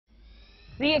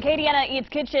The Acadiana Eats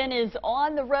Kitchen is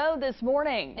on the road this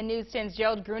morning. And News 10's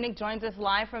Gerald Grunig joins us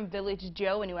live from Village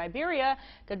Joe in New Iberia.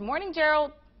 Good morning,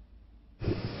 Gerald.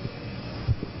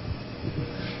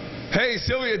 Hey,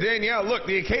 Sylvia, Danielle, look,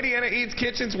 the Acadiana Eats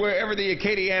Kitchen's wherever the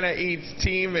Acadiana Eats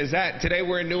team is at. Today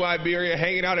we're in New Iberia,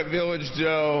 hanging out at Village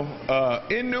Joe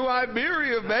in New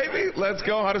Iberia, baby. Let's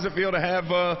go. How does it feel to have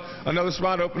another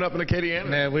spot open up in Acadiana?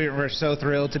 Yeah, we're so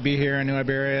thrilled to be here in New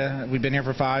Iberia. We've been here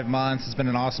for 5 months. It's been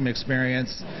an awesome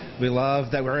experience. We love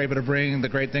that we're able to bring the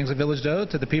great things of Village Joe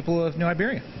to the people of New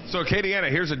Iberia. So, Acadiana,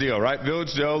 here's the deal, right?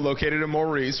 Village Joe, located in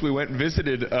Maurice. We went and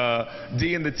visited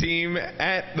Dee and the team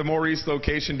at the Maurice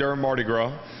location during Mardi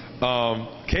Gras.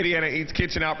 Acadiana Eats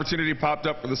Kitchen opportunity popped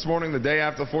up for this morning, the day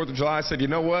after the 4th of July. I said, you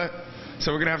know what?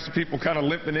 So we're going to have some people kind of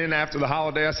limping in after the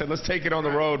holiday. I said, let's take it on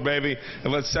the road, baby,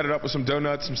 and let's set it up with some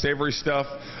donuts, some savory stuff.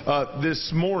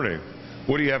 This morning,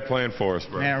 what do you have planned for us,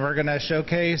 bro? And we're going to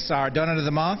showcase our Donut of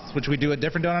the Month, which we do a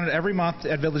different donut every month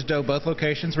at Village Joe, both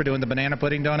locations. We're doing the banana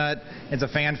pudding donut. It's a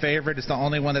fan favorite. It's the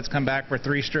only one that's come back for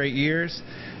 3 straight years.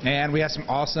 And we have some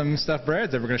awesome stuffed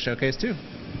breads that we're going to showcase, too.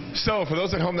 So, for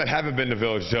those at home that haven't been to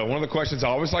Village Joe, one of the questions I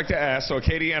always like to ask, so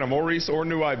Acadiana, Maurice, or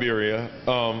New Iberia,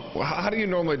 how do you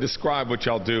normally describe what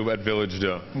y'all do at Village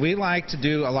Joe? We like to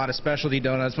do a lot of specialty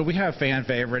donuts, but we have fan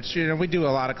favorites. You know, we do a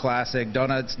lot of classic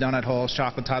donuts, donut holes,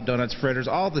 chocolate top donuts, fritters,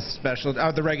 all the special,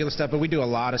 the regular stuff, but we do a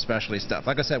lot of specialty stuff.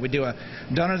 Like I said, we do a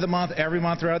Donut of the Month every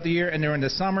month throughout the year, and during the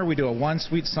summer, we do a One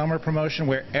Sweet Summer promotion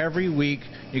where every week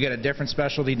you get a different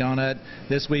specialty donut.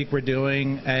 This week we're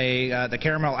doing the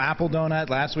caramel apple donut.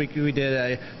 Last week we did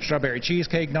a strawberry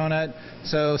cheesecake donut.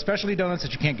 So specialty donuts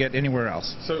that you can't get anywhere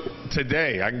else. So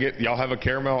today, I can get, y'all have a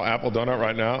caramel apple donut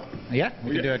right now? Yeah,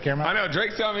 we can do a caramel. I know,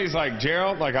 Drake's telling me, he's like,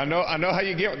 Gerald, like, I know how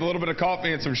you get with a little bit of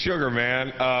coffee and some sugar,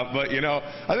 man. But, you know,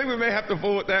 I think we may have to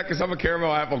fool with that because I'm a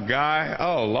caramel apple guy.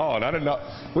 Oh, Lord, I didn't know.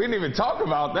 We didn't even talk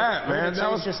about that, man.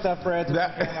 That was your stuffed bread.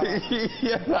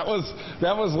 Yeah, that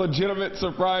was legitimate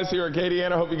surprise here at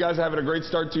Acadiana. Hope you guys are having a great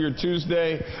start to your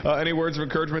Tuesday. Any words of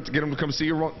encouragement to get them to come see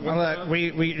you? Well, look,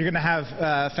 you're going to have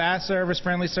fast service,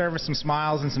 friendly service, some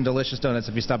smiles, and some delicious donuts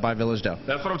if you stop by Village Joe.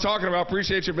 That's what I'm talking about.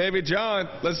 Appreciate you, baby. John,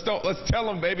 let's tell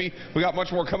them, baby. We got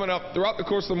much more coming up throughout the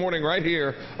course of the morning right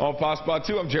here on Deaux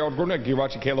pt.1. I'm Gerald Grunig. You're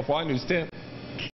watching KLFY News 10.